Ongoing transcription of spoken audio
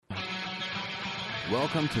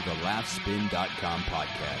Welcome to the LaughSpin.com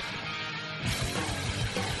podcast.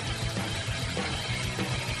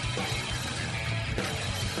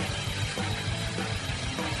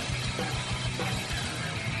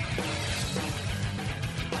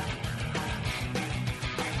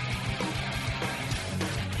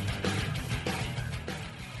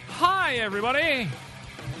 Hi, everybody,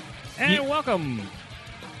 and welcome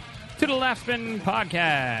to the Laughspin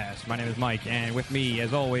podcast. My name is Mike, and with me,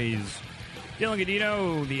 as always, Dylan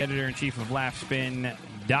Godino, the editor-in-chief of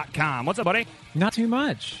LaughSpin.com. What's up, buddy? Not too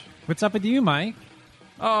much. What's up with you, Mike?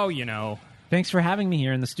 Oh, you know. Thanks for having me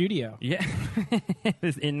here in the studio. Yeah.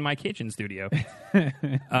 In my kitchen studio.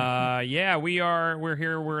 Yeah, we're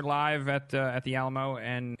here. We're live at the Alamo,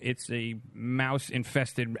 and it's a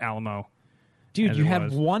mouse-infested Alamo. Dude, you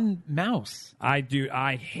have one mouse. I do.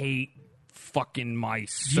 I hate fucking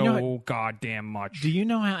mice goddamn much. Do you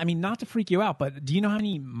know how, I mean, not to freak you out, but do you know how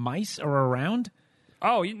many mice are around?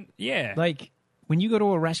 Oh, yeah. Like, when you go to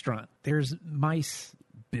a restaurant, there's mice.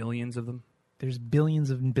 Billions of them. There's billions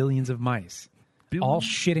and billions of mice. All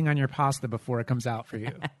shitting on your pasta before it comes out for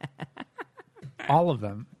you. All of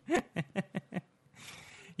them.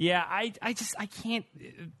 Yeah, I can't.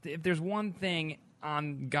 If there's one thing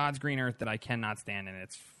on God's green earth that I cannot stand, and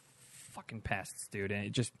it's fucking pests, dude.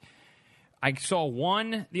 And I saw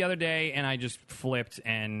one the other day, and I just flipped,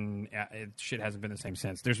 and shit hasn't been the same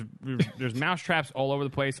since. There's mouse traps all over the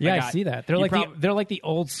place. Yeah, I see that. They're like the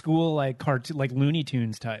old school like cartoon, like Looney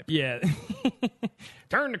Tunes type. Yeah.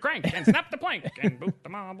 Turn the crank and snap the plank and boot the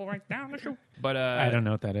marble right down the chute. But I don't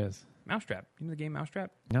know what that is. Mousetrap. You know the game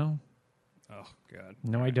Mousetrap? No. Oh God.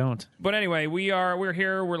 No, I don't. But anyway, we're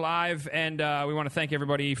here, we're live, and we want to thank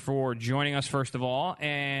everybody for joining us first of all.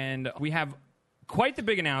 And we have quite the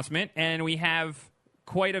big announcement, and we have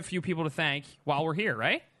quite a few people to thank while we're here,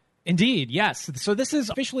 right? Indeed, yes. So this is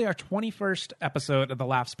officially our 21st episode of the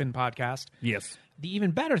Laugh Spin podcast. Yes. The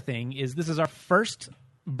even better thing is this is our first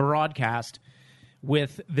broadcast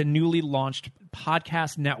with the newly launched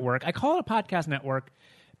podcast network. I call it a podcast network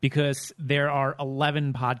because there are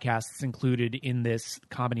 11 podcasts included in this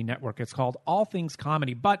comedy network. It's called All Things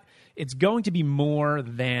Comedy, but it's going to be more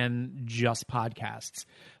than just podcasts.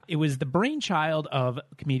 It was the brainchild of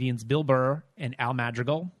comedians Bill Burr and Al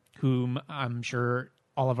Madrigal, whom I'm sure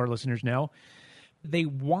all of our listeners know. They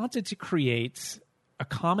wanted to create a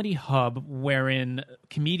comedy hub wherein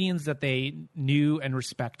comedians that they knew and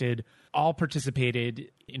respected all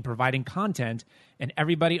participated in providing content, and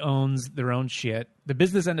everybody owns their own shit. The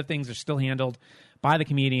business end of things are still handled by the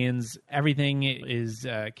comedians. Everything is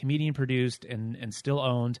comedian produced and still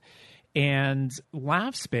owned. And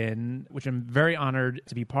Laughspin, which I'm very honored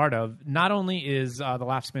to be part of, not only is the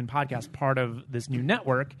Laughspin podcast part of this new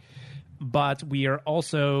network, but we are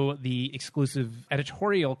also the exclusive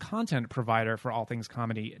editorial content provider for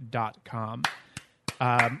allthingscomedy.com.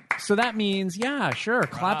 So that means, yeah, sure,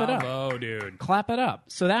 clap it up. Oh, dude. Clap it up.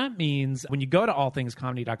 So that means when you go to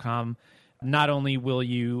allthingscomedy.com, not only will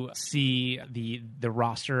you see the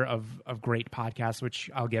roster of great podcasts,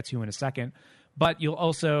 which I'll get to in a second, but you'll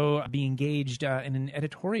also be engaged in an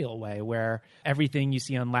editorial way where everything you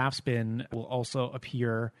see on Laughspin will also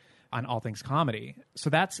appear on All Things Comedy. So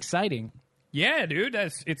that's exciting. Yeah, dude,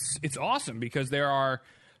 it's awesome because there are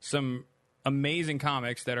some amazing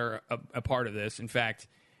comics that are a part of this. In fact,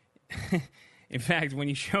 when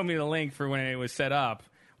you showed me the link for when it was set up,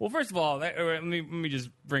 well, first of all, let me just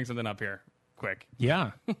bring something up here quick.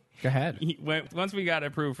 Yeah, go ahead. Once we got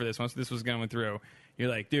approved for this, once this was going through, you're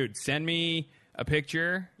like, dude, send me a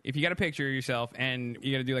picture. If you got a picture of yourself, and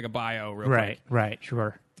you got to do like a bio real quick. Right,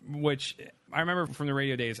 sure. Which I remember from the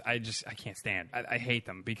radio days, I can't stand. I hate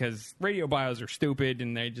them because radio bios are stupid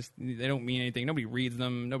and they don't mean anything. Nobody reads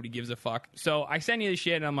them. Nobody gives a fuck. So I send you this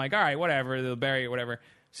shit and I'm like, all right, whatever. They'll bury it, whatever.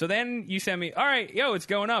 So then you send me, all right, yo, it's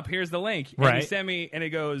going up. Here's the link. And you send me, and it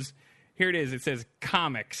goes, here it is. It says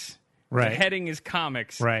comics. Right. The heading is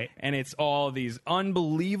comics. Right. And it's all these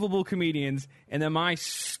unbelievable comedians, and then my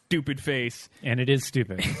stupid face. And it is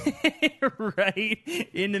stupid. Right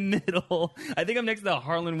in the middle. I think I'm next to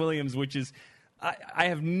Harlan Williams, which is, I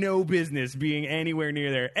have no business being anywhere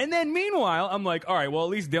near there. And then meanwhile, I'm like, all right, well, at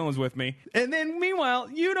least Dylan's with me. And then meanwhile,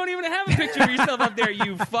 you don't even have a picture of yourself up there,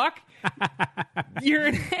 you fuck. You're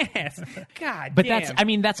an ass. God but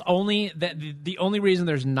damn. That's only the only reason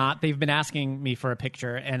there's not. They've been asking me for a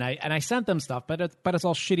picture, and I sent them stuff, but it's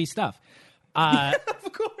all shitty stuff.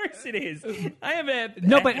 Of course it is. I have a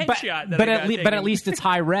headshot. But at least it's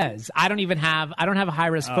high res. I don't have a high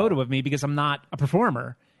res photo of me because I'm not a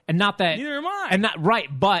performer. And not that Neither am I. And not right,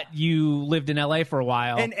 but you lived in LA for a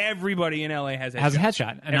while. And everybody in LA has a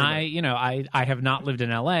headshot. And Everybody. I have not lived in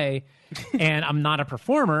LA and I'm not a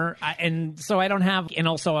performer. And so I don't have, and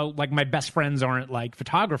also like my best friends aren't like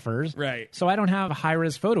photographers. Right. So I don't have a high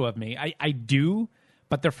res photo of me. I do,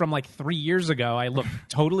 but they're from like 3 years ago. I look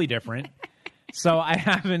totally different. So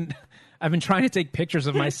I've been trying to take pictures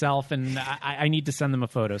of myself and I need to send them a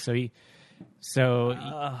photo.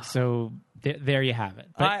 So there you have it.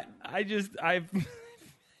 But I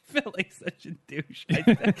felt like such a douche.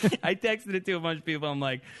 I texted it to a bunch of people. I'm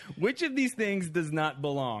like, which of these things does not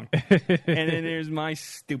belong? And then there's my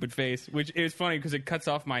stupid face, which is funny because it cuts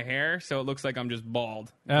off my hair, so it looks like I'm just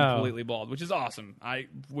bald, completely bald, which is awesome.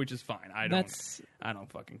 Which is fine. I don't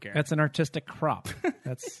fucking care. That's an artistic crop.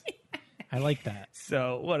 I like that.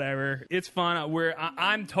 So whatever, it's fun.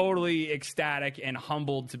 I'm totally ecstatic and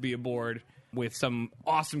humbled to be aboard with some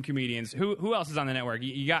awesome comedians. Who else is on the network?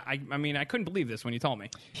 You got. I mean, I couldn't believe this when you told me.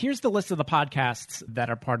 Here's the list of the podcasts that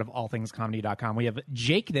are part of allthingscomedy.com. We have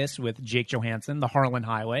Jake This with Jake Johansson, The Harlan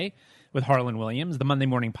Highway with Harlan Williams, The Monday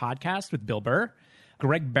Morning Podcast with Bill Burr,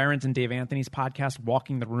 Greg Barron's and Dave Anthony's podcast,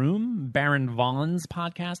 Walking the Room, Baron Vaughn's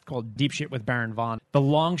podcast called Deep Shit with Baron Vaughn, The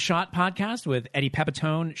Long Shot podcast with Eddie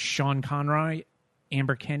Pepitone, Sean Conroy,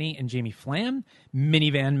 Amber Kenny, and Jamie Flam,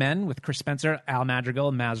 Minivan Men with Chris Spencer, Al Madrigal,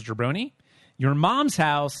 and Maz Jabroni, Your Mom's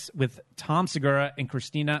House with Tom Segura and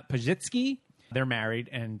Christina Pajitsky. They're married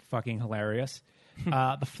and fucking hilarious.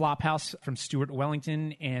 The Flophouse from Stuart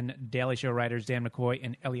Wellington and Daily Show writers Dan McCoy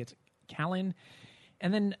and Elliot Callan.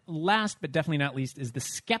 And then last but definitely not least is the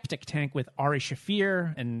Skeptic Tank with Ari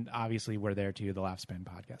Shafir. And obviously we're there too, the Laugh Spin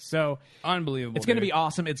podcast. So unbelievable. It's going to be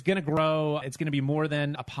awesome. It's going to grow. It's going to be more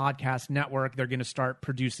than a podcast network. They're going to start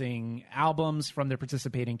producing albums from their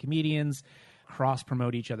participating comedians,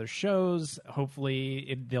 cross-promote each other's shows.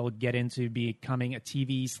 Hopefully they'll get into becoming a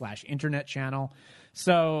TV/internet channel.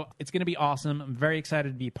 So it's going to be awesome. I'm very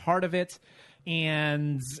excited to be part of it.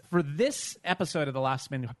 And for this episode of the Laugh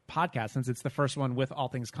Spin podcast, since it's the first one with All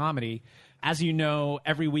Things Comedy, as you know,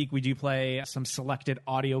 every week we do play some selected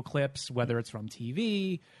audio clips, whether it's from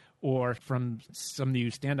TV or from some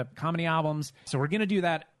new stand-up comedy albums. So we're going to do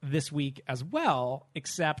that this week as well,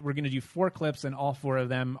 except we're going to do 4 clips, and all 4 of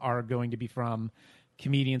them are going to be from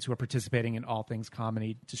comedians who are participating in All Things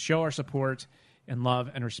Comedy to show our support and love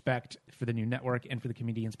and respect for the new network and for the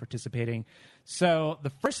comedians participating. So the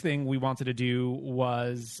first thing we wanted to do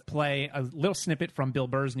was play a little snippet from Bill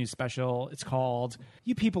Burr's new special. It's called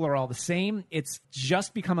You People Are All the Same. It's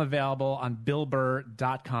just become available on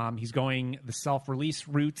BillBurr.com. He's going the self-release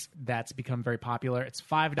route that's become very popular. It's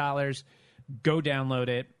 $5. Go download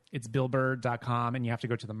it. It's BillBurr.com, and you have to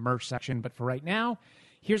go to the merch section. But for right now,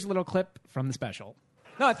 here's a little clip from the special.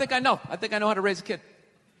 No, I think I know. I think I know how to raise a kid.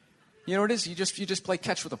 You know what it is? You just play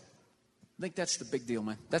catch with them. I think that's the big deal,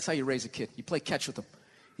 man. That's how you raise a kid. You play catch with them.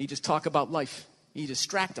 You just talk about life. You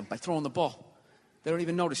distract them by throwing the ball. They don't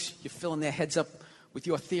even notice. You're filling their heads up with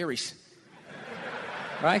your theories.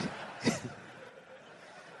 Right?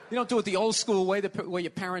 You don't do it the old school way, the way your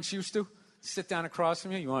parents used to. Sit down across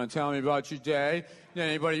from you. You want to tell me about your day? Did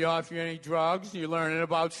anybody offer you any drugs? You learning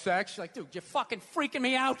about sex? You're like, dude, you're fucking freaking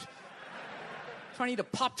me out. I'm trying to eat a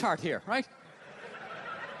Pop-Tart here, right?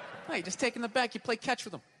 No, you just take in the back, you play catch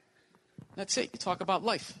with them. That's it. You talk about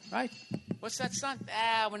life, right? What's that, son?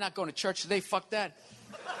 We're not going to church today. Fuck that.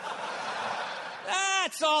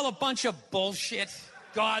 It's all a bunch of bullshit.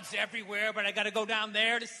 God's everywhere, but I got to go down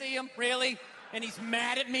there to see him? Really? And he's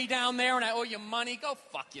mad at me down there and I owe you money? Go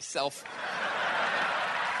fuck yourself.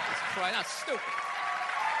 Just cry. That's stupid.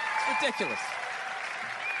 It's ridiculous.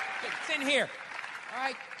 It's in here. All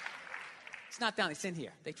right? It's not down. It's in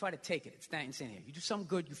here. They try to take it. It's in here. You do something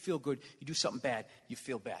good, you feel good. You do something bad, you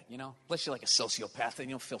feel bad. You know? Unless you're like a sociopath and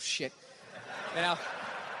you don't feel shit. You know?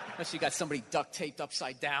 Unless you got somebody duct taped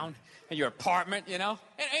upside down in your apartment, you know?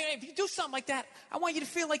 And if you do something like that, I want you to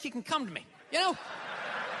feel like you can come to me. You know?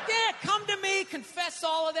 Yeah, come to me, confess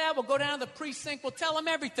all of that. We'll go down to the precinct. We'll tell them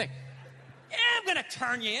everything. Yeah, I'm going to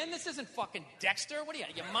turn you in. This isn't fucking Dexter. What are you,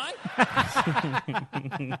 mind?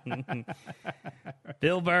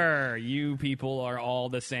 Bill Burr, You People Are All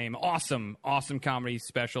the Same. Awesome, awesome comedy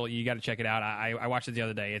special. You got to check it out. I watched it the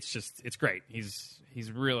other day. It's great. He's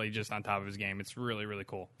really just on top of his game. It's really, really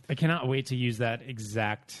cool. I cannot wait to use that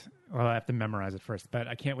exact... Well, I have to memorize it first, but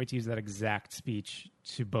I can't wait to use that exact speech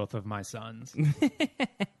to both of my sons.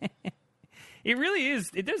 It really is.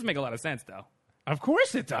 It does make a lot of sense, though. Of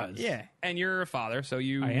course it does. Yeah. And you're a father, so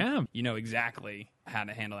I am. You know exactly how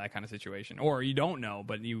to handle that kind of situation. Or you don't know,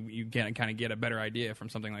 but you can kind of get a better idea from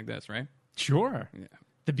something like this, right? Sure. Yeah.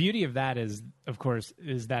 The beauty of that is, of course,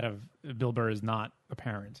 is that of Bill Burr is not a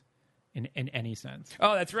parent in any sense.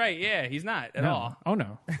 Oh, that's right. Yeah, he's not at all. Oh,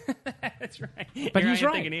 no. That's right. But You're he's not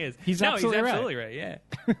right. Thinking he is. He's no, absolutely he's right. absolutely right. Yeah.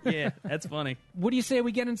 Yeah, that's funny. What do you say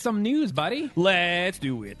we get in some news, buddy? Let's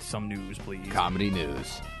do it. Some news, please. Comedy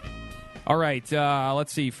news. All right,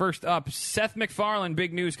 let's see. First up, Seth MacFarlane.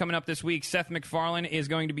 Big news coming up this week. Seth MacFarlane is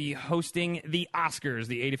going to be hosting the Oscars,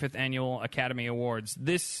 the 85th Annual Academy Awards.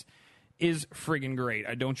 This is friggin' great.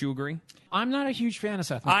 Don't you agree? I'm not a huge fan of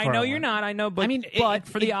Seth MacFarlane. I know you're not. I know, but, I mean,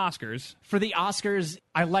 for the Oscars. For the Oscars,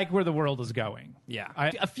 I like where the world is going. Yeah.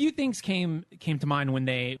 A few things came to mind when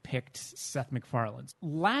they picked Seth MacFarlane.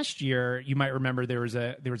 Last year, you might remember there was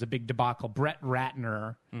a big debacle. Brett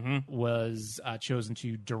Ratner was chosen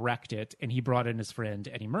to direct it, and he brought in his friend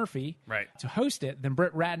Eddie Murphy to host it. Then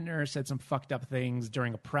Brett Ratner said some fucked up things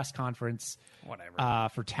during a press conference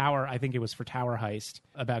for Tower. I think it was for Tower Heist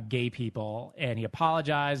about gay people, and he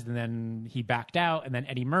apologized, and then he backed out, and then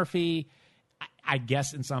Eddie Murphy, I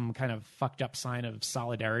guess in some kind of fucked up sign of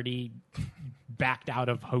solidarity, backed out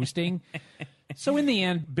of hosting. So in the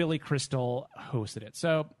end, Billy Crystal hosted it.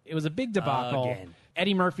 So it was a big debacle. Again.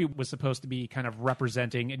 Eddie Murphy was supposed to be kind of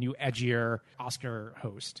representing a new edgier Oscar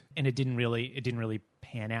host, and it didn't really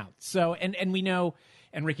pan out. So and we know,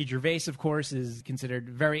 and Ricky Gervais, of course, is considered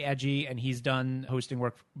very edgy, and he's done hosting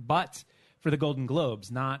work, but for the Golden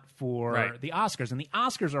Globes, not for the Oscars. And the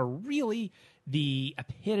Oscars are really the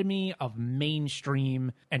epitome of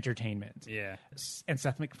mainstream entertainment. Yeah. And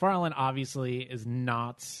Seth MacFarlane obviously is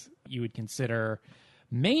not, you would consider,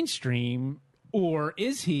 mainstream, or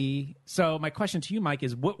is he? So my question to you, Mike,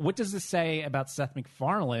 is what does this say about Seth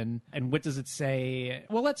MacFarlane, and what does it say?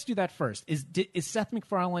 Well, let's do that first. Is Seth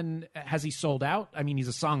MacFarlane, has he sold out? I mean, he's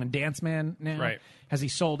a song and dance man now. Right. Has he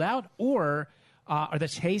sold out? Or are the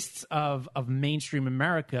tastes of mainstream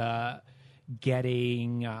America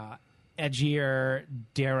getting edgier,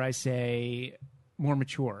 dare I say, more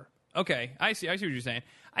mature? Okay, I see what you're saying.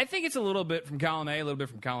 I think it's a little bit from column A, a little bit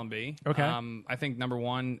from column B. Okay. I think number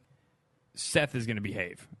one, Seth is going to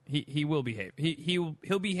behave. He will behave.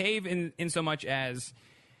 He'll behave in so much as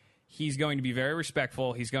he's going to be very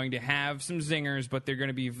respectful. He's going to have some zingers, but they're going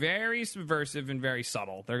to be very subversive and very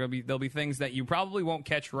subtle. There'll be things that you probably won't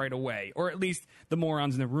catch right away, or at least the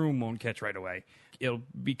morons in the room won't catch right away. It'll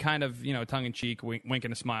be kind of, tongue in cheek, wink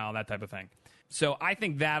and a smile, that type of thing. So I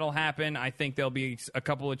think that'll happen. I think there'll be a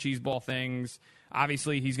couple of cheeseball things.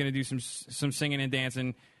 Obviously, he's going to do some singing and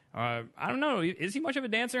dancing. I don't know. Is he much of a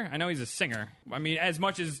dancer? I know he's a singer. I mean, as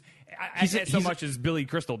much as much as Billy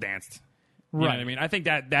Crystal danced. You know what I mean? I think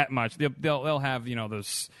that much. They'll have,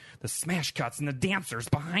 those the smash cuts and the dancers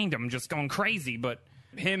behind him just going crazy, but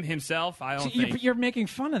himself, I don't think. You're making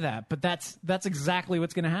fun of that, but that's exactly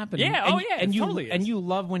what's going to happen. Yeah, and you totally is. And you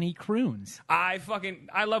love when he croons. I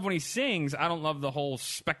love when he sings. I don't love the whole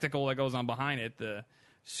spectacle that goes on behind it, the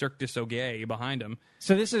Cirque du Soleil behind him.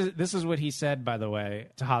 So this is what he said, by the way,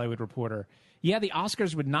 to Hollywood Reporter. Yeah, the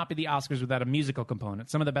Oscars would not be the Oscars without a musical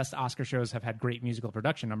component. Some of the best Oscar shows have had great musical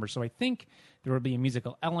production numbers, so I think there will be a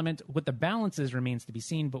musical element. What the balance is remains to be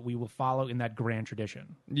seen, but we will follow in that grand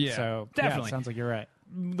tradition. Yeah, so definitely. Yeah, it sounds like you're right.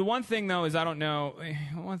 The one thing though is I don't know.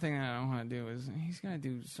 One thing that I don't want to do is he's gonna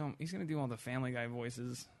do all the Family Guy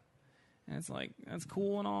voices, and it's like that's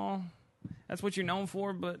cool and all. That's what you're known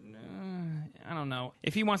for, but I don't know.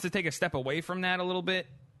 If he wants to take a step away from that a little bit,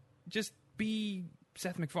 just be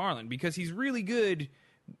Seth MacFarlane, because he's really good.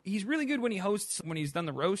 He's really good when he hosts, when he's done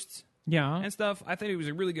the roasts and stuff. I think he was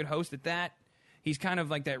a really good host at that. He's kind of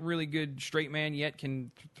like that really good straight man, yet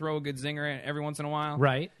can throw a good zinger every once in a while.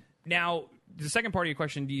 Right. Now, the second part of your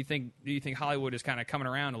question, do you think Hollywood is kind of coming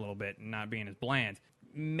around a little bit and not being as bland?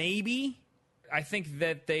 Maybe. I think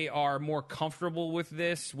that they are more comfortable with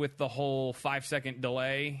this, with the whole 5-second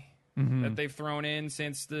delay that they've thrown in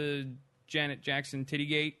since the Janet Jackson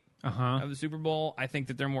Tittygate of the Super Bowl. I think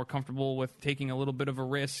that they're more comfortable with taking a little bit of a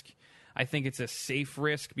risk. I think it's a safe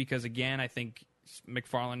risk because, again, I think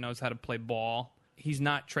MacFarlane knows how to play ball. He's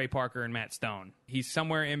not Trey Parker and Matt Stone. He's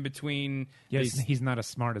somewhere in between. Yeah, he's not as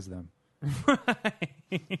smart as them.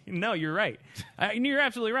 No, you're right. You're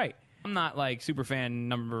absolutely right. I'm not like super fan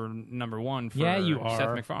number one for you are.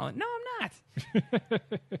 Seth MacFarlane. No, I'm not.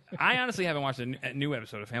 I honestly haven't watched a new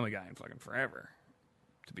episode of Family Guy in fucking forever,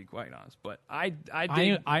 to be quite honest. But I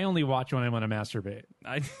only watch when I want to masturbate.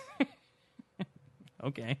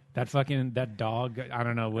 Okay. That dog, I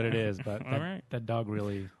don't know what it is, but that dog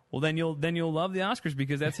really. Well, then you'll love the Oscars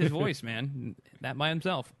because that's his voice, man. That by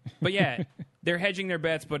himself. But yeah, they're hedging their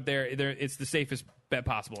bets, but it's the safest bet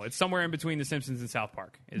possible. It's somewhere in between The Simpsons and South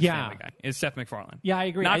Park. Family Guy. It's Seth MacFarlane. Yeah, I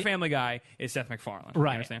agree. Not Family Guy. It's Seth MacFarlane.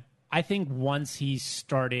 Right. You understand? I think once he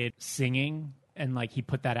started singing and like he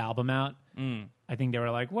put that album out, I think they were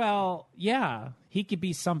like, well, yeah, he could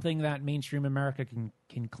be something that mainstream America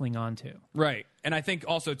can cling on to. Right. And I think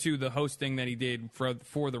also, too, the hosting that he did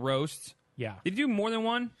for the roasts. Yeah. Did he do more than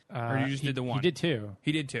one? Or you just did the one? He did two.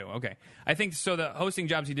 He did two. Okay. I think so. The hosting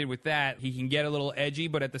jobs he did with that, he can get a little edgy,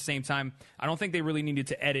 but at the same time, I don't think they really needed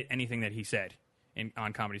to edit anything that he said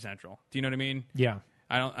on Comedy Central. Do you know what I mean? Yeah.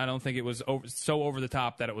 I don't think it was so over the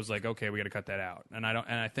top that it was like, okay, we got to cut that out. And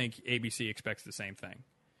I think ABC expects the same thing.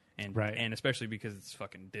 And especially because it's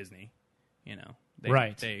fucking Disney, you know.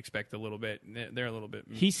 They expect a little bit. They're a little bit.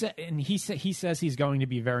 He says he's going to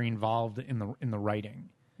be very involved in the writing.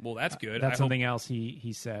 Well, that's good. That's something else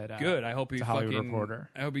he said. Good. I hope he Hollywood Reporter.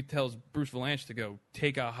 I hope he tells Bruce Valanche to go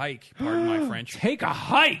take a hike. Pardon my French. Take a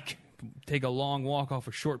hike. Take a long walk off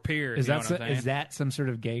a short pier. Is that some sort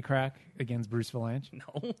of gay crack against Bruce Valanche?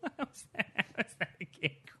 No. How's that a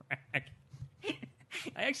gay crack?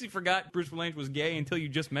 I actually forgot Bruce Valanche was gay until you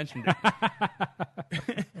just mentioned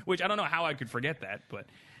it. Which I don't know how I could forget that, but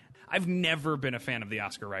I've never been a fan of the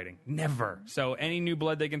Oscar writing. Never. So any new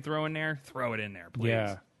blood they can throw in there, throw it in there, please.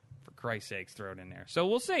 Yeah. For Christ's sakes, throw it in there. So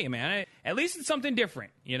we'll see, man. At least it's something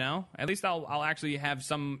different, you know? At least I'll actually have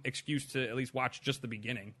some excuse to at least watch just the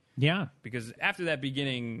beginning. Yeah. Because after that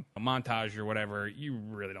beginning montage or whatever, you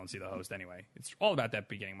really don't see the host anyway. It's all about that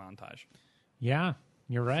beginning montage. Yeah,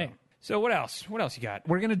 you're right. So what else? What else you got?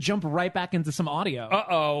 We're going to jump right back into some audio.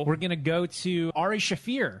 Uh-oh. We're going to go to Ari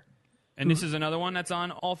Shafir. And this is another one that's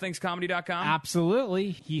on allthingscomedy.com?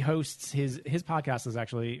 Absolutely. He hosts his podcast is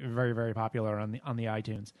actually very, very popular on the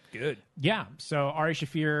iTunes. Good. Yeah. So Ari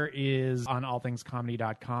Shafir is on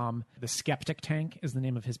allthingscomedy.com. The Skeptic Tank is the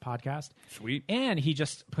name of his podcast. Sweet. And he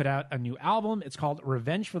just put out a new album. It's called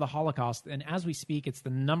Revenge for the Holocaust. And as we speak, it's the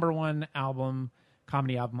 #1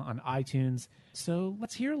 comedy album on iTunes. So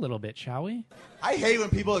let's hear a little bit, shall we? I hate when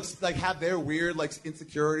people like have their weird like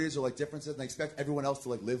insecurities or like differences and they expect everyone else to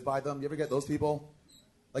like live by them. You ever get those people?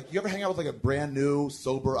 Like, you ever hang out with like a brand new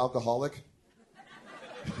sober alcoholic?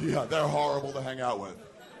 Yeah, they're horrible to hang out with.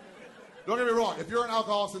 Don't get me wrong. If you're an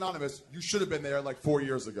Alcoholics Anonymous, you should have been there like 4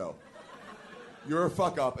 years ago. You're a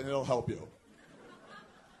fuck up and it'll help you.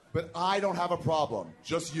 But I don't have a problem.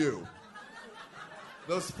 Just you.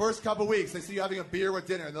 Those first couple weeks, they see you having a beer with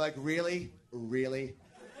dinner, and they're like, really? Really?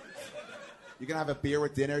 You're going to have a beer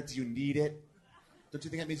with dinner? Do you need it? Don't you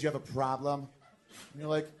think that means you have a problem? And you're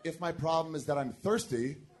like, if my problem is that I'm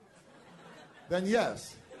thirsty, then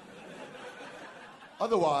yes.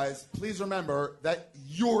 Otherwise, please remember that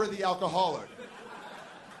you're the alcoholic,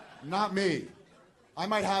 not me. I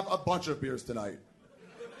might have a bunch of beers tonight.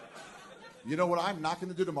 You know what I'm not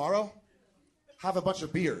going to do tomorrow? Have a bunch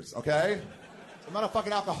of beers, okay? I'm not a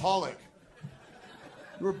fucking alcoholic.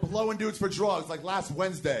 You were blowing dudes for drugs like last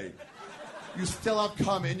Wednesday. You still have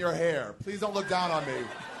cum in your hair. Please don't look down on me.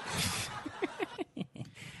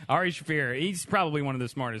 Ari Shafir, he's probably one of the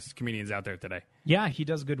smartest comedians out there today. Yeah, he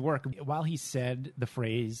does good work. While he said the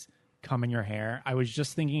phrase, cum in your hair, I was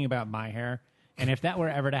just thinking about my hair. And if that were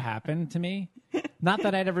ever to happen to me, not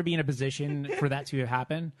that I'd ever be in a position for that to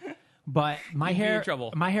happen, but my hair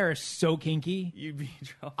is so kinky. You'd be in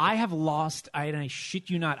trouble. I have lost, and I shit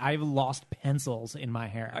you not, I've lost pencils in my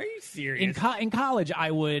hair. Are you serious? In college, I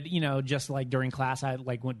would, just like during class, I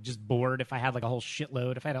like went just bored. If I had like a whole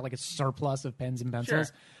shitload, if I had like a surplus of pens and pencils,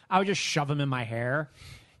 Sure. I would just shove them in my hair.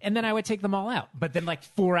 And then I would take them all out. But then like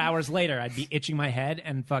 4 hours later, I'd be itching my head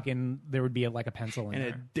and fucking there would be like a pencil in and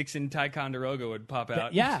there. a Dixon Ticonderoga would pop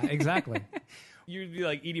out. Yeah, exactly. You'd be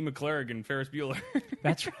like Edie McClurg and Ferris Bueller.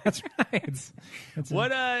 That's right. What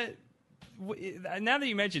now that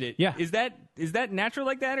you mention it, yeah. is that natural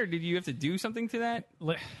like that, or did you have to do something to that?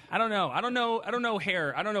 I don't know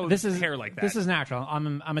hair. I don't know hair like that. This is natural.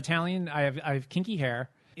 I'm Italian. I have kinky hair,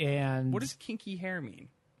 and what does kinky hair mean?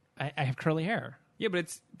 I have curly hair. Yeah,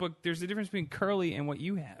 but there's a difference between curly and what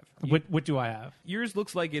you have. What do I have? Yours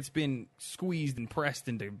looks like it's been squeezed and pressed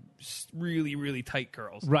into really, really tight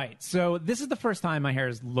curls. Right. So this is the first time my hair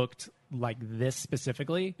has looked like this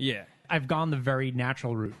specifically. Yeah. I've gone the very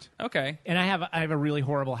natural route. Okay. And I have a really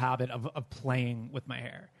horrible habit of playing with my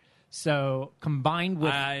hair. So combined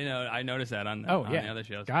with I noticed that on the other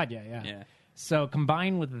shows. God, yeah. Yeah. So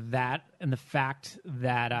combined with that and the fact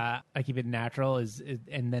that I keep it natural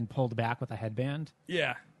and then pulled back with a headband.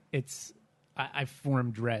 Yeah. I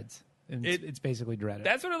formed dreads. And it's basically dreaded.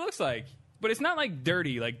 That's what it looks like. But it's not like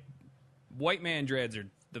dirty. Like white man dreads are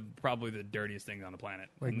probably the dirtiest things on the planet.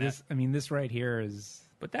 Like this. I mean, this right here is.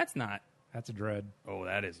 But that's not. That's a dread. Oh,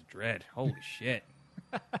 that is a dread. Holy shit.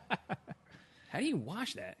 How do you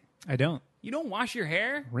wash that? I don't. You don't wash your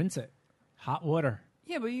hair? Rinse it. Hot water.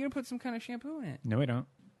 Yeah, but you gotta put some kind of shampoo in it. No, we don't.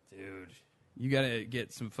 Dude, you gotta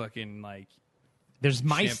get some fucking, like... There's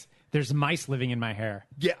mice. There's mice living in my hair.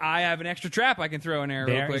 Yeah, I have an extra trap I can throw in there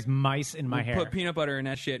real There quick. is mice in my We'll hair. put peanut butter in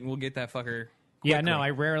that shit, and we'll get that fucker Yeah, quickly. no, I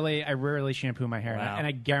rarely shampoo my hair, Wow. and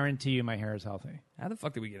I guarantee you my hair is healthy. How the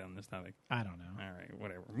fuck did we get on this topic? I don't know. All right,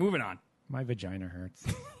 whatever. Moving on. My vagina hurts.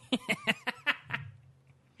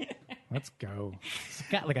 Let's go. It's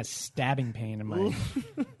got like a stabbing pain in my...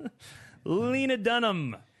 Lena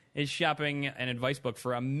Dunham is shopping an advice book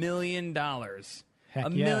for $1 million. Heck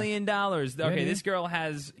 $1 yeah. million. Okay, dude. this girl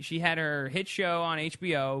she had her hit show on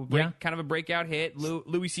HBO, Yeah. kind of a breakout hit.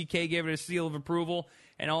 Louis C.K. gave it a seal of approval,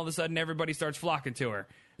 and all of a sudden everybody starts flocking to her.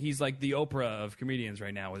 He's like the Oprah of comedians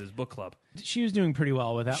right now with his book club. She was doing pretty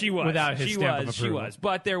well without his stamp of approval.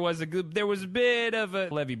 But there was a bit of a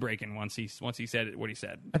levee breaking once he said what he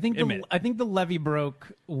said. I think the levee broke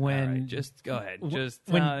when All right, just go ahead.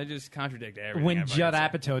 Just contradict everything. when I've Judd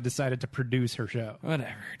already said. Apatow decided to produce her show. Whatever,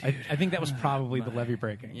 dude. I think that was probably the levee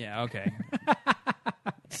breaking. Yeah, okay.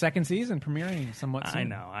 Second season premiering somewhat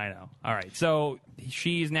soon. I know. All right. So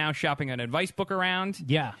she's now shopping an advice book around.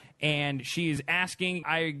 Yeah. And she's asking,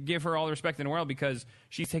 I give her all the respect in the world because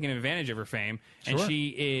she's taking advantage of her fame. And Sure. she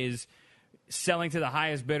is selling to the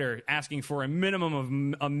highest bidder, asking for a minimum of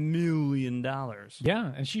 $1 million.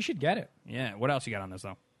 Yeah, and she should get it. Yeah. What else you got on this,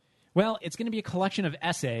 though? Well, it's going to be a collection of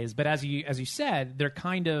essays, but as you said, they're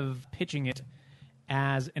kind of pitching it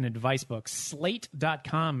as an advice book.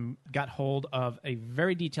 Slate.com got hold of a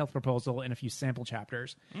very detailed proposal in a few sample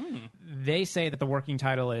chapters. They say that the working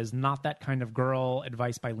title is Not That Kind of Girl,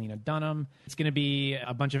 Advice by Lena Dunham. It's going to be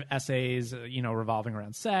a bunch of essays, revolving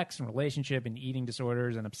around sex and relationship and eating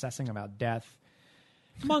disorders and obsessing about death.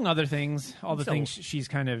 Among other things, all the So- things she's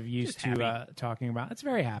kind of used Just to talking about. It's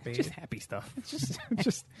very happy. Just happy stuff.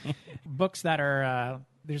 just books that are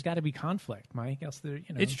there's got to be conflict, Mike. Else,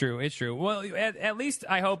 It's true. It's true. Well, at least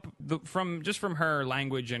I hope from her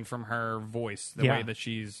language and from her voice, the Yeah. way that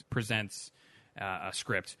she presents a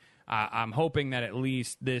script, I'm hoping that at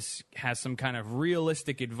least this has some kind of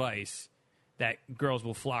realistic advice that girls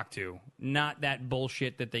will flock to, not that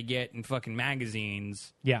bullshit that they get in fucking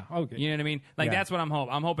magazines. Yeah. Okay. You know what I mean? Like, Yeah. that's what I'm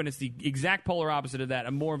hoping. I'm hoping it's the exact polar opposite of that,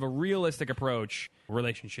 a more of a realistic approach,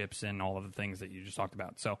 relationships and all of the things that you just talked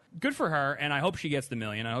about. So good for her, and I hope she gets the $1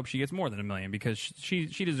 million. I hope she gets more than $1 million because she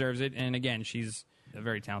deserves it. And again, she's a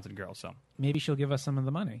very talented girl. So Maybe she'll give us some of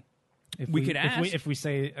the money. If We could ask. if we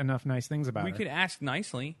say enough nice things about we her. could ask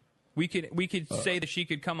nicely. We could say that she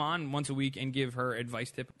could come on once a week and give her advice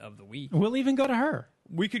tip of the week. We'll even go to her.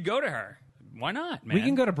 We could go to her. Why not, man? We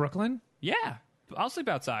can go to Brooklyn. Yeah, I'll sleep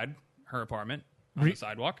outside her apartment on the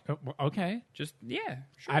sidewalk. Oh, okay. Just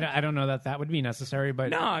sure. I don't know that would be necessary, but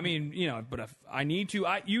No, I mean, but if I need to,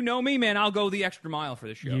 you know me, man. I'll go the extra mile for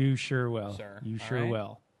this show. you sure will. Sir. You All sure right?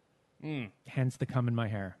 will. Hence the cum in my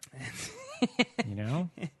hair.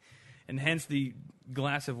 And hence the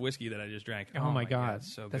glass of whiskey that I just drank. Oh, my God.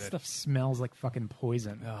 so that good. stuff smells like fucking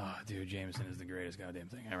poison. Oh, dude, Jameson is the greatest goddamn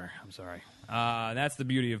thing ever. I'm sorry. That's the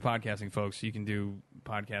beauty of podcasting, folks. You can do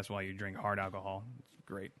podcasts while you drink hard alcohol. It's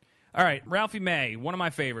great. All right, Ralphie May, one of my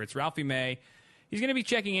favorites. Ralphie May. He's going to be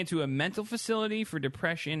checking into a mental facility for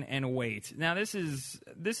depression and weight. Now, this is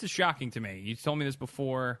shocking to me. You told me this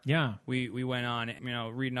before. Yeah. We went on,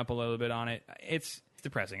 reading up a little bit on it. It's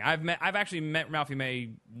depressing. I've actually met Ralphie May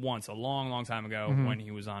once a long, long time ago when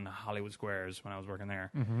he was on Hollywood Squares when I was working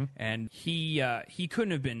there, and he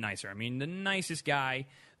couldn't have been nicer. I mean, the nicest guy,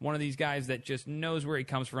 one of these guys that just knows where he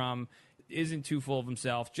comes from, isn't too full of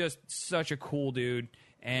himself, just such a cool dude.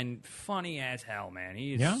 And funny as hell, man.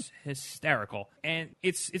 He is hysterical, and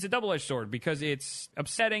it's a double-edged sword because it's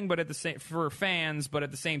upsetting, but for fans. But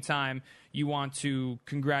at the same time, you want to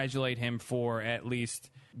congratulate him for at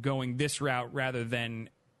least going this route rather than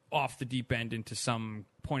off the deep end into some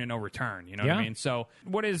point of no return. You know what I Yeah. mean? So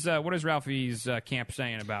what is Ralphie's camp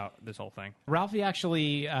saying about this whole thing? Ralphie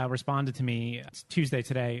actually responded to me it's Tuesday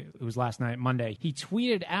today. It was last night, Monday. He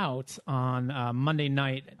tweeted out on Monday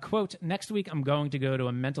night, quote, "Next week I'm going to go to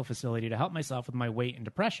a mental facility to help myself with my weight and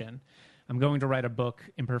depression. I'm going to write a book,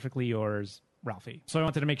 Imperfectly Yours, Ralphie." So I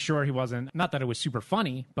wanted to make sure he wasn't, not that it was super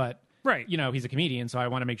funny, but, Right. He's a comedian, so I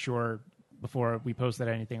want to make sure before we posted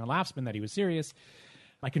anything on Laughspin that he was serious.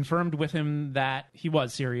 I confirmed with him that he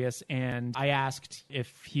was serious, and I asked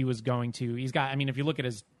if he was going to. If you look at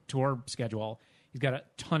his tour schedule, he's got a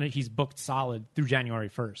ton he's booked solid through January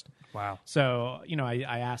 1st. Wow. So, I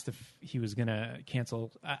asked if he was going to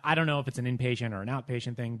cancel. I don't know if it's an inpatient or an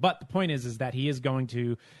outpatient thing, but the point is that he is going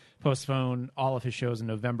to postpone all of his shows in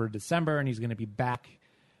November, December, and he's going to be back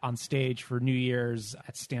on stage for New Year's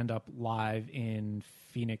at Stand Up Live in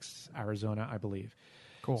Phoenix, Arizona, I believe.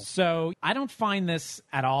 Cool. So I don't find this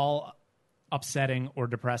at all upsetting or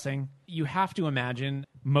depressing. You have to imagine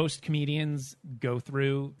most comedians go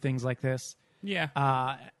through things like this. Yeah.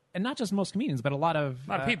 And not just most comedians, but a lot of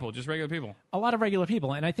people, just regular people. A lot of regular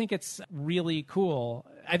people. And I think it's really cool.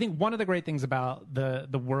 I think one of the great things about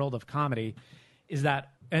the world of comedy is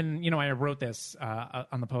that, and, I wrote this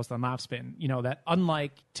on the post on Laughspin, that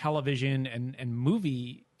unlike television and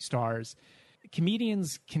movie stars,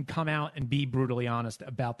 comedians can come out and be brutally honest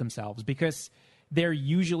about themselves because they're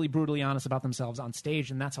usually brutally honest about themselves on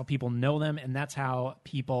stage, and that's how people know them, and that's how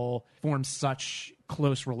people form such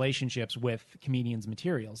close relationships with comedians'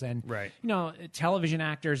 materials. And, right. Television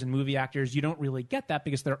actors and movie actors, you don't really get that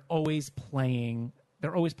because they're always playing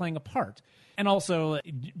a part. And also,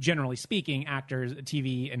 generally speaking, actors,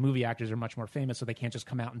 TV and movie actors are much more famous, so they can't just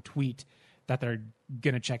come out and tweet that they're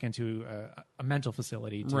going to check into a mental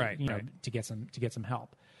facility to get some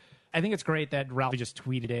help. I think it's great that Ralphie just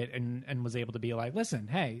tweeted it and was able to be like, listen,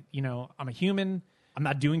 hey, I'm a human. I'm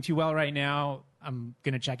not doing too well right now. I'm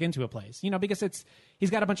going to check into a place, because he's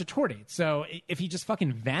got a bunch of tour dates. So if he just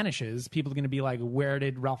fucking vanishes, people are going to be like, where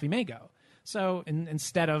did Ralphie May go? So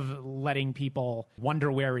instead of letting people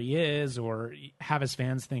wonder where he is or have his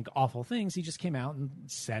fans think awful things, he just came out and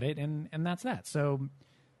said it, and that's that. So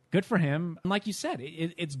good for him. And like you said,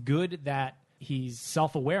 it's good that he's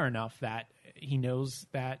self-aware enough that he knows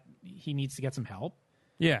that he needs to get some help.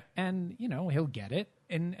 Yeah. And, he'll get it,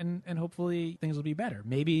 and hopefully things will be better.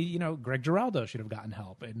 Maybe, Greg Giraldo should have gotten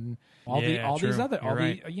help, and all these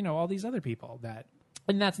other people that.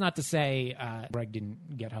 And that's not to say Greg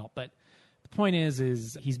didn't get help, but the point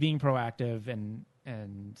is he's being proactive,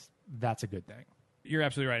 and that's a good thing. You're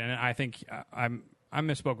absolutely right, and I think I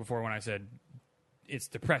misspoke before when I said it's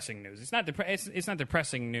depressing news. It's not it's not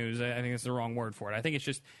depressing news. I think it's the wrong word for it. I think it's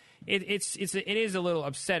just it is a little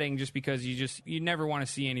upsetting just because you never want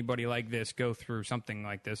to see anybody like this go through something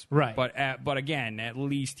like this. Right. But again, at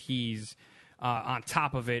least he's on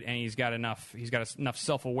top of it, and he's got enough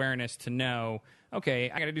self-awareness to know,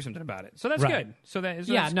 okay, I got to do something about it. So that's good. So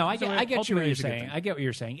I get what you're saying. I get what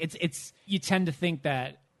you're saying. It's you tend to think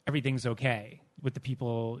that everything's okay with the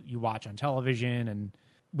people you watch on television, and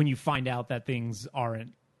when you find out that things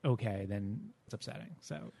aren't okay, then it's upsetting.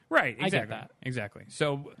 So right, exactly. I get that. Exactly.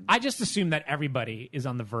 So I just assume that everybody is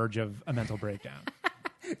on the verge of a mental breakdown.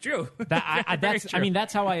 True. That's true. I mean,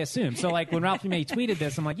 that's how I assume. So, like, when Ralphie May tweeted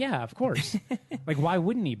this, I'm like, yeah, of course. Like, why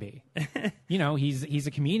wouldn't he be? He's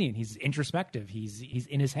a comedian. He's introspective. He's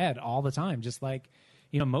in his head all the time, just like,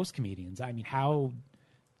 most comedians. I mean,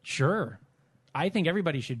 sure. I think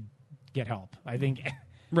everybody should get help. I think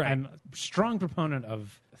I'm a strong proponent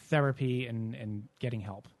of therapy and getting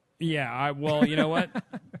help. Yeah, well, you know what?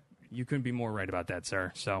 You couldn't be more right about that,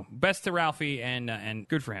 sir. So, best to Ralphie, and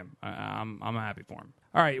good for him. I'm happy for him.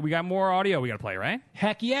 All right, we got more audio we got to play, right?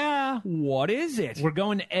 Heck yeah. What is it? We're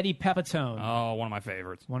going to Eddie Pepitone. Oh, one of my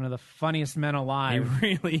favorites. One of the funniest men alive.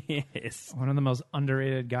 He really is. One of the most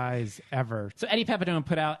underrated guys ever. So Eddie Pepitone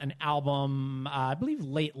put out an album, I believe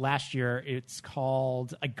late last year. It's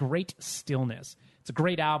called A Great Stillness. It's a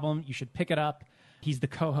great album. You should pick it up. He's the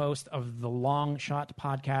co-host of the Long Shot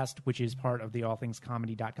podcast, which is part of the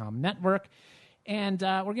allthingscomedy.com network. And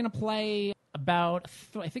we're going to play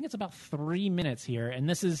I think it's about 3 minutes here. And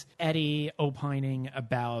this is Eddie opining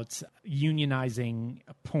about unionizing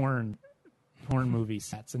porn movie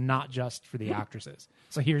sets, and not just for the actresses.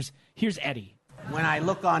 So here's Eddie. When I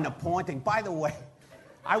look on the porn thing, by the way,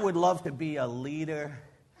 I would love to be a leader.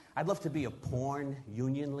 I'd love to be a porn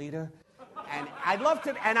union leader. And I'd love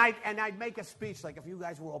to, and I'd make a speech like if you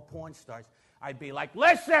guys were all porn stars, I'd be like,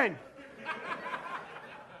 listen,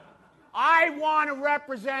 I want to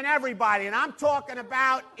represent everybody, and I'm talking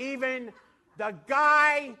about even the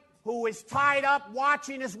guy who is tied up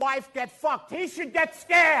watching his wife get fucked. He should get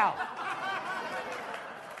scaled.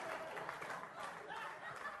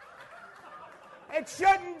 It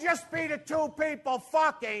shouldn't just be the two people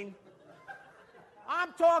fucking.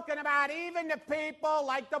 I'm talking about even the people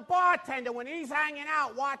like the bartender when he's hanging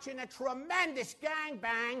out watching a tremendous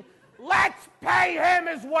gangbang. Let's pay him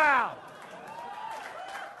as well.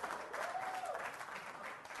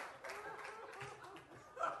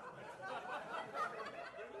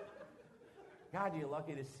 God, you're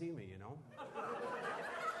lucky to see me,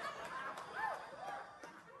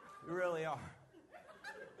 You really are.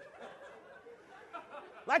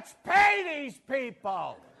 Let's pay these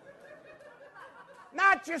people.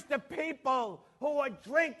 Not just the people who are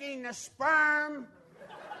drinking the sperm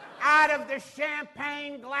out of the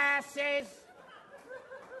champagne glasses.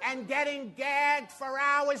 and getting gagged for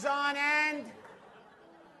hours on end?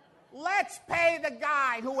 Let's pay the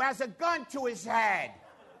guy who has a gun to his head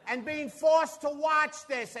and being forced to watch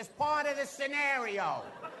this as part of the scenario.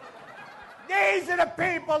 These are the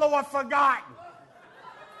people who are forgotten.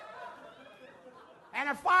 And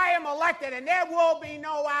if I am elected, and there will be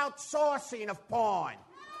no outsourcing of porn.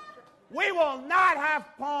 We will not have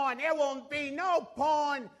porn. There will be no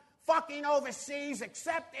porn fucking overseas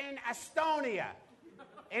except in Estonia.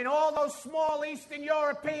 In all those small Eastern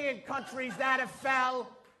European countries that have fell,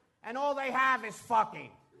 and all they have is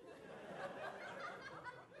fucking.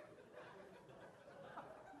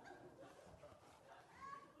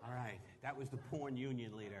 All right, that was the porn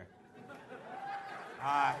union leader.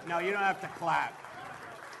 No, you don't have to clap.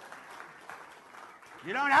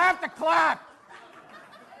 You don't have to clap.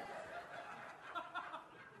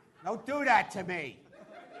 Don't do that to me.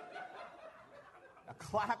 A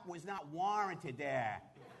clap was not warranted there.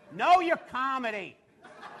 Know your comedy.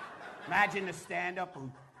 Imagine the stand-up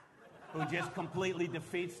who just completely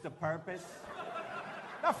defeats the purpose.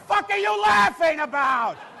 The fuck are you laughing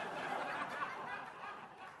about?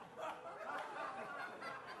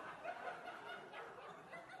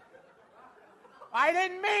 I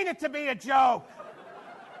didn't mean it to be a joke.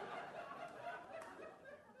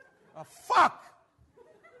 Oh, fuck.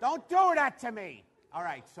 Don't do that to me. All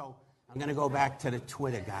right, so I'm going to go back to the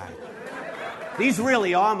Twitter guy. These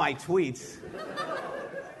really are my tweets.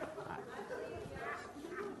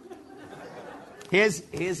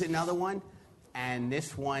 Here's another one, and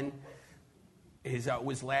this one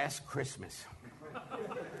was last Christmas.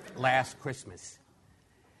 Last Christmas.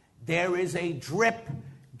 There is a drip,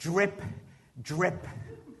 drip, drip,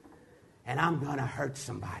 and I'm going to hurt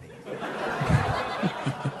somebody.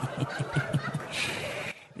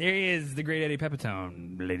 There he is, the great Eddie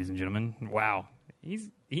Pepitone, ladies and gentlemen. Wow, he's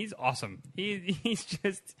awesome.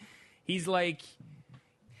 He's like,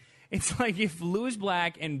 it's like if Louis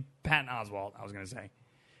Black and Patton Oswalt, I was gonna say,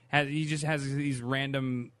 he just has these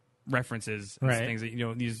random references, and Right. things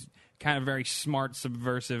that these kind of very smart,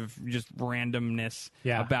 subversive, just randomness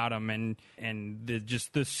about him, and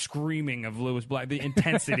the screaming of Louis Black, the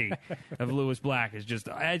intensity of Louis Black is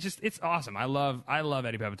it's awesome. I love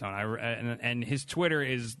Eddie Pepitone. And his Twitter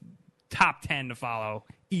is top 10 to follow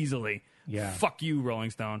easily. Yeah. Fuck you, Rolling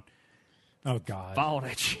Stone. Oh God. Follow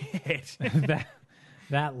that shit.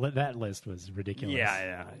 that list was ridiculous.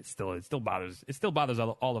 Yeah. It still bothers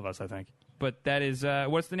all of us, I think. But that is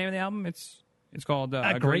what's the name of the album? It's called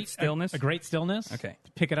A Great Stillness. A Great Stillness. Okay.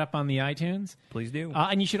 Pick it up on the iTunes. Please do.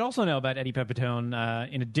 And you should also know about Eddie Pepitone,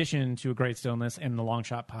 in addition to A Great Stillness and the Long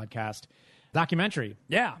Shot podcast, documentary.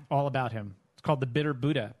 Yeah. All about him. It's called The Bitter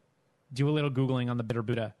Buddha. Do a little Googling on The Bitter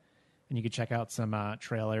Buddha, and you can check out some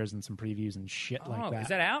trailers and some previews and shit like that. Is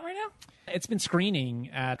that out right now? It's been screening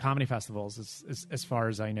at comedy festivals, as far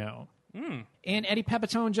as I know. And Eddie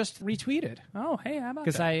Pepitone just retweeted. Oh, hey, how about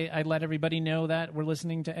Because that? I let everybody know that we're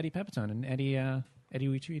listening to Eddie Pepitone, and Eddie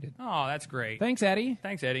retweeted. Oh, that's great. Thanks, Eddie.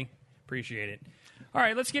 Thanks, Eddie. Appreciate it. All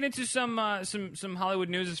right, let's get into some Hollywood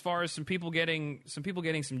news as far as some people getting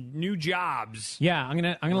some new jobs. Yeah, I'm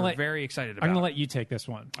gonna We're very excited about. I'm gonna let you take this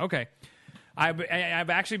one. Okay. I've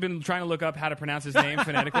actually been trying to look up how to pronounce his name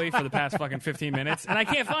phonetically for the past fucking 15 minutes, and I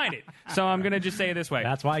can't find it. So I'm going to just say it this way.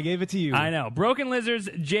 That's why I gave it to you. I know. Broken Lizard's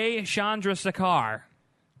Jay Chandrasekhar.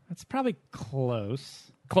 That's probably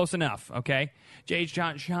close. Close enough, okay? Jay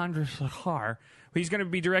Chandrasekhar. He's going to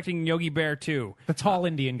be directing Yogi Bear 2. The tall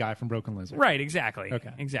Indian guy from Broken Lizard. Right, exactly.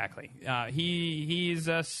 Okay. Exactly. He's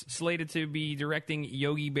slated to be directing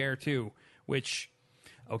Yogi Bear 2, which...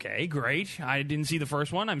 Okay, great. I didn't see the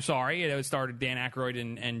first one. I'm sorry. It starred Dan Aykroyd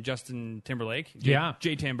and Justin Timberlake.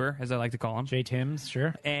 J Timber, as I like to call him. J Tims,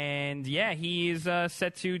 sure. And yeah, he is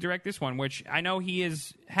set to direct this one, which I know he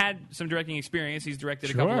has had some directing experience. He's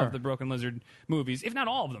directed a couple of the Broken Lizard movies, if not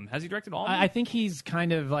all of them. Has he directed all of them? I think he's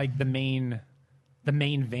kind of like the main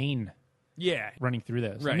vein. Yeah, running through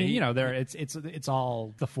this. Right. I mean, it's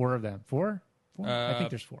all the four of them. Four? I think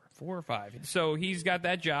there's 4. 4 or 5. So he's got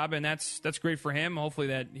that job, and that's great for him. Hopefully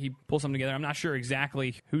that he pulls something together. I'm not sure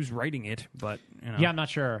exactly who's writing it, but yeah, I'm not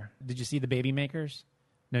sure. Did you see The Baby Makers?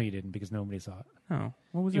 No, you didn't, because nobody saw it. Oh,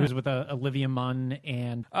 what was it? It was with Olivia Munn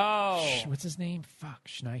and what's his name? Fuck,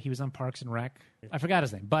 he was on Parks and Rec. I forgot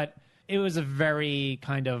his name, but it was a very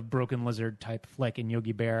kind of Broken Lizard type flick, and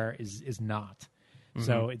Yogi Bear is not. Mm-hmm.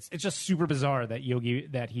 So it's just super bizarre that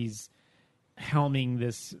he's helming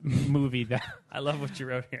this movie. That I love what you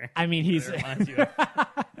wrote here. I mean, he's.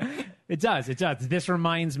 It does. This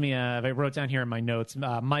reminds me of. I wrote down here in my notes.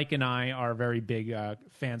 Mike and I are very big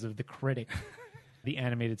fans of The Critic. the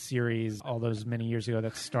animated series all those many years ago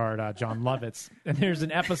that starred John Lovitz. And there's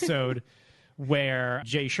an episode where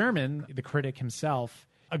Jay Sherman, the critic himself,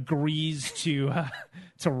 agrees to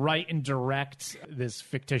write and direct this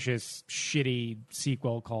fictitious, shitty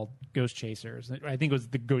sequel called Ghost Chasers. I think it was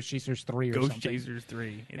the Ghost Chasers 3 or something. Ghost Chasers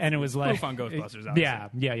 3. And it was like proof on Ghostbusters,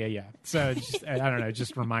 obviously. Yeah. So it just, I don't know, it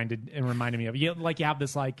just reminded me of you have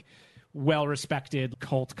this like well-respected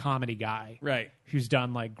cult comedy guy, right, who's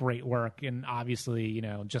done like great work, and obviously,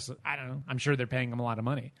 just I don't know, I'm sure they're paying him a lot of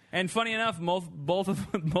money. And funny enough, both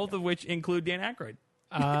of which include Dan Aykroyd.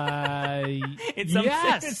 In some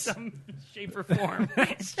shape or form.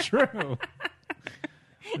 It's true.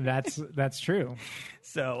 That's true.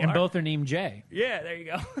 So, and both are named Jay. Yeah, there you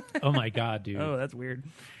go. Oh my God, dude. Oh, that's weird.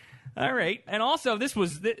 All right. And also, this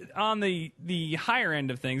was on the higher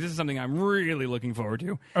end of things. This is something I'm really looking forward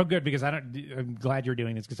to. Oh, good, because I'm glad you're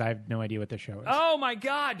doing this, because I have no idea what this show is. Oh my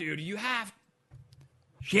God, dude. You have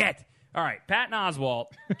shit. All right, Patton Oswalt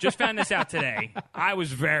just found this out today. I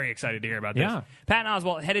was very excited to hear about this. Yeah. Patton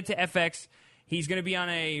Oswalt headed to FX. He's going to be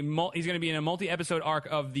in a multi-episode arc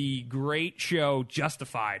of the great show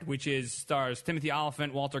Justified, which stars Timothy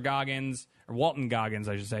Olyphant, Walton Goggins,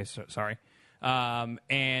 I should say. Sorry,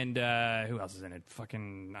 and who else is in it?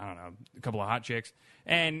 Fucking, I don't know, a couple of hot chicks.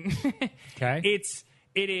 And okay,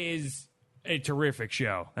 it is a terrific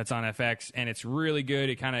show that's on FX, and it's really good.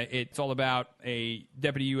 It's all about a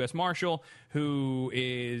deputy U.S. Marshal who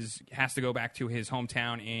has to go back to his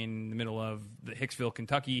hometown in the middle of the Hicksville,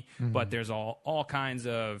 Kentucky, but there's all kinds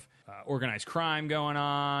of organized crime going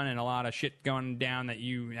on and a lot of shit going down that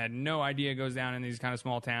you had no idea goes down in these kind of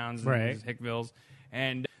small towns, right? These Hickvilles.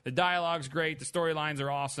 And the dialogue's great. The storylines are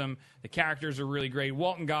awesome. The characters are really great.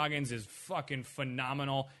 Walton Goggins is fucking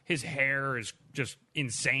phenomenal. His hair is just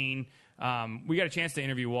insane. We got a chance to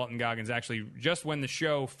interview Walton Goggins actually just when the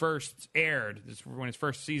show first aired. When his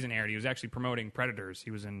first season aired, he was actually promoting Predators.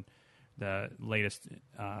 He was in the latest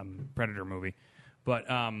Predator movie. But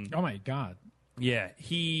oh my God, yeah,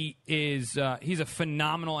 he is. He's a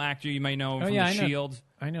phenomenal actor. You might know him from The Shield.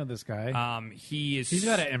 I know this guy. He's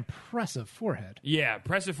got an impressive forehead. Yeah,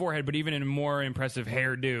 impressive forehead, but even a more impressive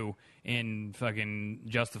hairdo in fucking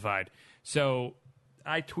Justified. So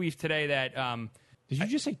I tweeted today that. Did you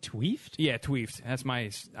just say tweefed? Yeah, tweefed. That's I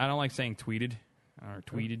don't like saying tweeted or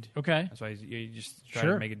tweeted. Okay. That's why you just try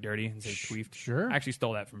to make it dirty and say tweefed. Sure. I actually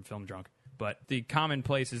stole that from Film Drunk. But the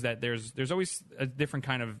commonplace is that there's always a different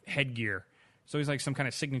kind of headgear. There's always like some kind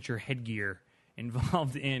of signature headgear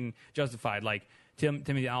involved in Justified. Like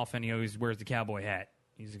Timothy Olyphant, he always wears the cowboy hat.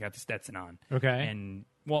 He's got the Stetson on. Okay. And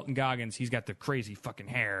Walton Goggins, he's got the crazy fucking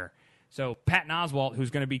hair. So Patton Oswalt, who's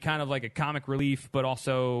going to be kind of like a comic relief, but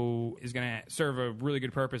also is going to serve a really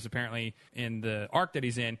good purpose, apparently, in the arc that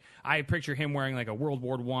he's in. I picture him wearing like a World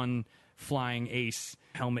War I flying ace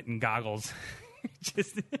helmet and goggles.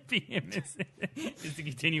 Just to be him, just to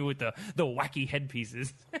continue with the wacky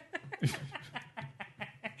headpieces.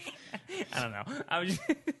 I don't know. I was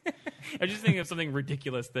just thinking of something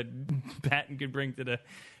ridiculous that Patton could bring to the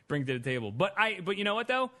table. But you know what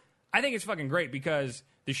though? I think it's fucking great because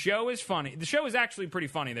the show is funny. The show is actually pretty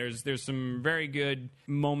funny. There's some very good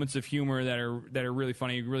moments of humor that are really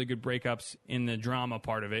funny, really good breakups in the drama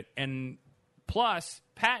part of it. And plus,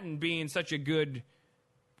 Patton being such a good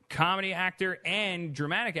comedy actor and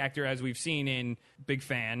dramatic actor, as we've seen in Big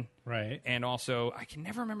Fan. Right. And also, I can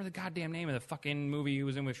never remember the goddamn name of the fucking movie he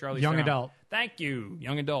was in with Charlize Young Theron. Adult. Thank you.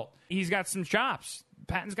 Young Adult. He's got some chops.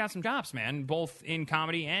 Patton's got some chops, man, both in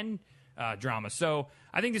comedy and drama. So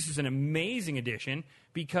I think this is an amazing addition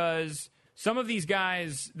because some of these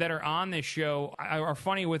guys that are on this show are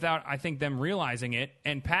funny without, I think, them realizing it.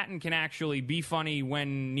 And Patton can actually be funny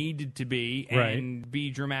when needed to be and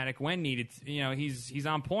be dramatic when needed. He's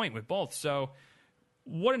on point with both. So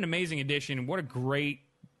what an amazing addition. What a great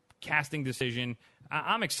casting decision.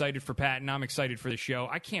 I'm excited for Patton. I'm excited for the show.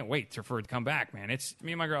 I can't wait for it to come back, man.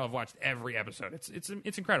 Me and my girl have watched every episode.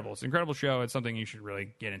 It's incredible. It's an incredible show. It's something you should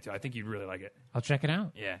really get into. I think you'd really like it. I'll check it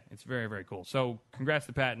out. Yeah, it's very, very cool. So congrats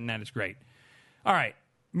to Patton. That is great. All right,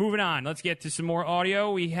 moving on. Let's get to some more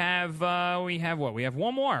audio. We have what? We have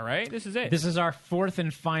one more, right? This is it. This is our fourth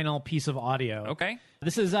and final piece of audio. Okay.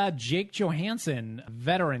 This is Jake Johansson,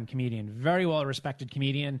 veteran comedian, very well-respected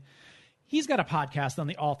comedian. He's got a podcast on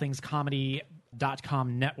the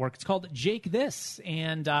allthingscomedy.com network. It's called Jake This,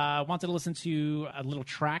 and I wanted to listen to a little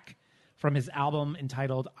track from his album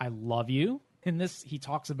entitled I Love You. In this, he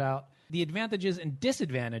talks about the advantages and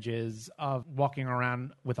disadvantages of walking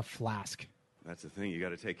around with a flask. That's the thing. You got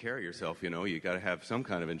to take care of yourself, you know. You got to have some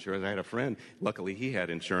kind of insurance. I had a friend. Luckily, he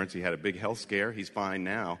had insurance. He had a big health scare. He's fine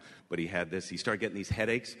now. But he had this. He started getting these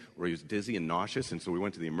headaches where he was dizzy and nauseous. And so we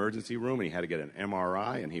went to the emergency room, and he had to get an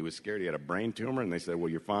MRI. And he was scared. He had a brain tumor. And they said, well,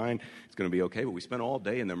 you're fine. It's going to be okay. But we spent all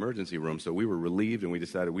day in the emergency room. So we were relieved, and we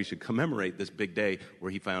decided we should commemorate this big day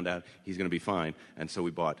where he found out he's going to be fine. And so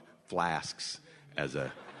we bought flasks as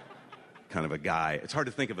a kind of a guy. It's hard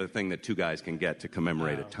to think of a thing that two guys can get to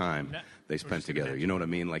commemorate a time they spent together. You know what I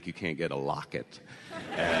mean? Like you can't get a locket.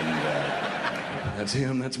 And that's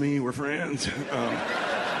him, that's me, we're friends.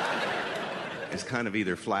 It's kind of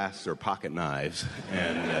either flasks or pocket knives.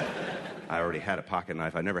 And I already had a pocket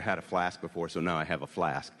knife. I never had a flask before, so now I have a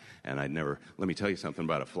flask. And let me tell you something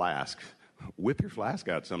about a flask. Whip your flask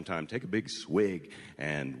out sometime, take a big swig,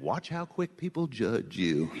 and watch how quick people judge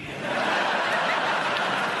you.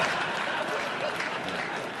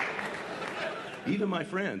 Even my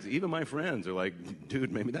friends are like,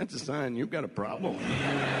 dude, maybe that's a sign you've got a problem.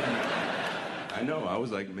 I know, I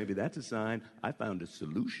was like, maybe that's a sign I found a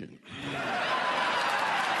solution.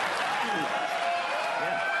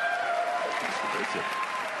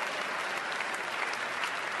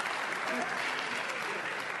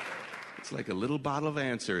 It's like a little bottle of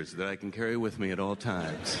answers that I can carry with me at all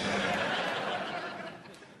times.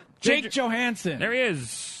 Jake Johansson. There he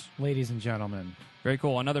is. Ladies and gentlemen. Very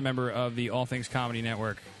cool. Another member of the All Things Comedy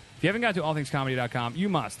Network. If you haven't got to allthingscomedy.com, you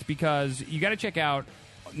must, because you got to check out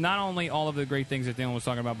not only all of the great things that Dylan was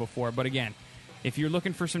talking about before, but again, if you're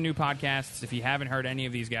looking for some new podcasts, if you haven't heard any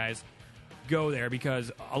of these guys, go there,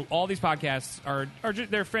 because all these podcasts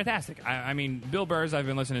they're fantastic. I mean, Bill Burr's I've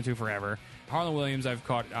been listening to forever. Harlan Williams I've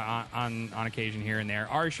caught on occasion here and there.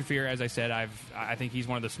 Ari Shaffir, as I said, I think he's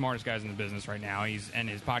one of the smartest guys in the business right now. And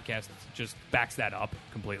his podcast just backs that up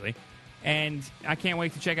completely. And I can't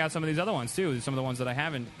wait to check out some of these other ones too. Some of the ones that I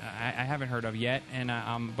haven't heard of yet,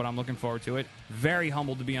 but I'm looking forward to it. Very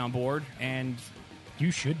humbled to be on board, and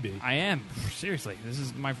you should be. I am, seriously. This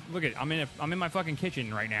is my look at. I'm in my fucking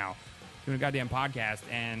kitchen right now doing a goddamn podcast,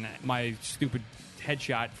 and my stupid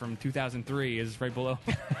headshot from 2003 is right below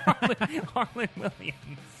Harlan Williams.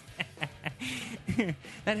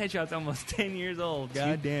 That headshot's almost 10 years old.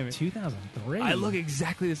 God damn it. 2003. I look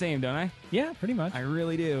exactly the same, don't I? Yeah, pretty much. I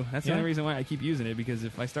really do. That's the only reason why I keep using it, because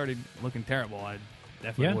if I started looking terrible, I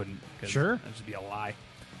definitely wouldn't. Sure. That'd just be a lie.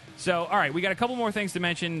 So, all right, we got a couple more things to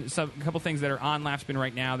mention, a couple things that are on Laughspin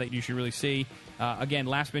right now that you should really see. Again,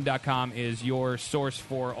 laughspin.com is your source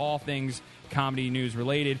for all things comedy news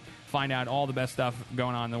related. Find out all the best stuff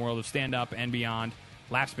going on in the world of stand-up and beyond.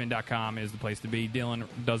 Laughspin.com is the place to be. Dylan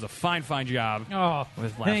does a fine job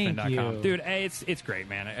with Laughspin.com. You. Dude, it's great,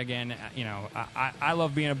 man. Again, you know, I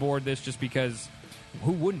love being aboard this just because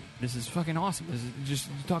who wouldn't? This is fucking awesome. This is just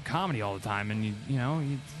you talk comedy all the time, and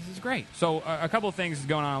this is great. So a couple of things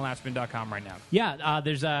going on Laughspin.com right now. Yeah,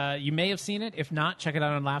 there's you may have seen it. If not, check it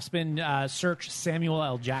out on Laughspin. Search Samuel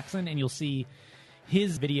L. Jackson, and you'll see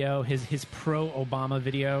his video, his pro-Obama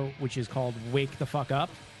video, which is called "Wake the Fuck Up."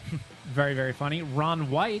 Very, very funny. Ron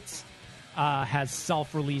White has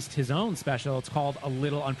self-released his own special. It's called A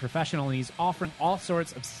Little Unprofessional, and he's offering all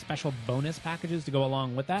sorts of special bonus packages to go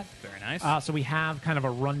along with that. Very nice. So we have kind of a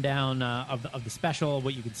rundown of the special,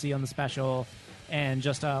 what you can see on the special, and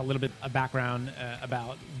just a little bit of background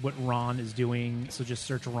about what Ron is doing. So just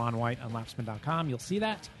search Ron White on Laughspin.com. You'll see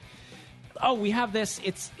that. Oh, we have this.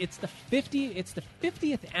 It's the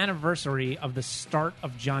 50th anniversary of the start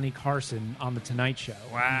of Johnny Carson on the Tonight Show.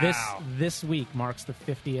 Wow. This week marks the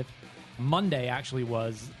 50th. Monday actually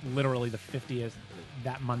was literally the 50th.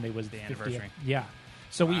 That Monday was the 50th. Anniversary. Yeah.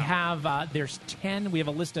 So we have there's 10. We have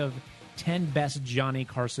a list of 10 best Johnny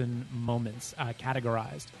Carson moments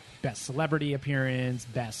categorized. Best celebrity appearance,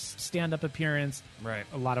 best stand-up appearance. Right.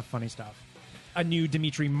 A lot of funny stuff. A new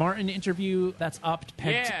Dimitri Martin interview that's up.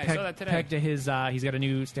 I saw that today. Pegged to his, he's got a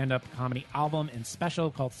new stand-up comedy album and special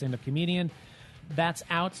called Stand Up Comedian. That's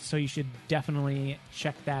out, so you should definitely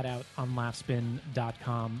check that out on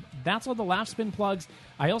laughspin.com. That's all the Laughspin plugs.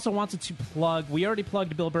 I also wanted to plug, we already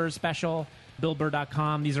plugged Bill Burr's special,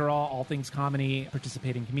 billburr.com. These are all things comedy,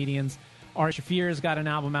 participating comedians. Ari Shaffir's got an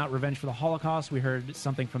album out, Revenge for the Holocaust. We heard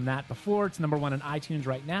something from that before. It's number 1 on iTunes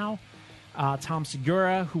right now. Tom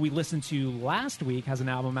Segura, who we listened to last week, has an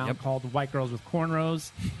album out called White Girls with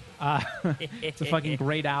Cornrows. It's a fucking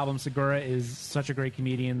great album. Segura is such a great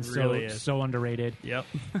comedian, so underrated. Yep.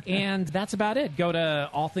 And that's about it. Go to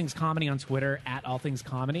All Things Comedy on Twitter, at All Things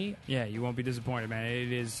Comedy. Yeah, you won't be disappointed, man.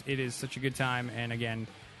 It is such a good time, and again,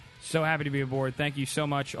 so happy to be aboard. Thank you so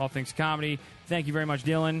much, All Things Comedy. Thank you very much,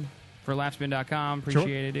 Dylan, for laughspin.com.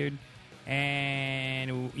 Appreciate it, dude.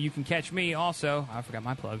 And you can catch me also. I forgot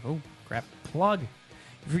my plug. Oh, Crap. Plug.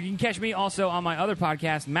 You can catch me also on my other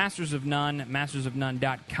podcast, Masters of None,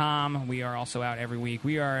 mastersofnone.com. We are also out every week.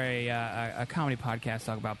 We are a comedy podcast,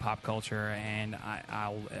 talk about pop culture, and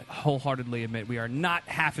I'll wholeheartedly admit we are not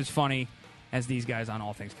half as funny as these guys on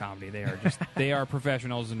All Things Comedy. They are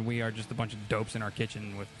professionals, and we are just a bunch of dopes in our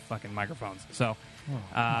kitchen with fucking microphones. So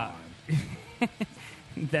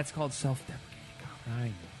that's called self-deprecating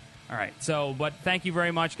comedy. All right. So, but thank you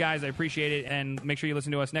very much, guys. I appreciate it. And make sure you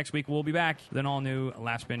listen to us next week. We'll be back with an all-new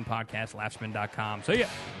Laugh Spin podcast, laughspin.com. So, yeah.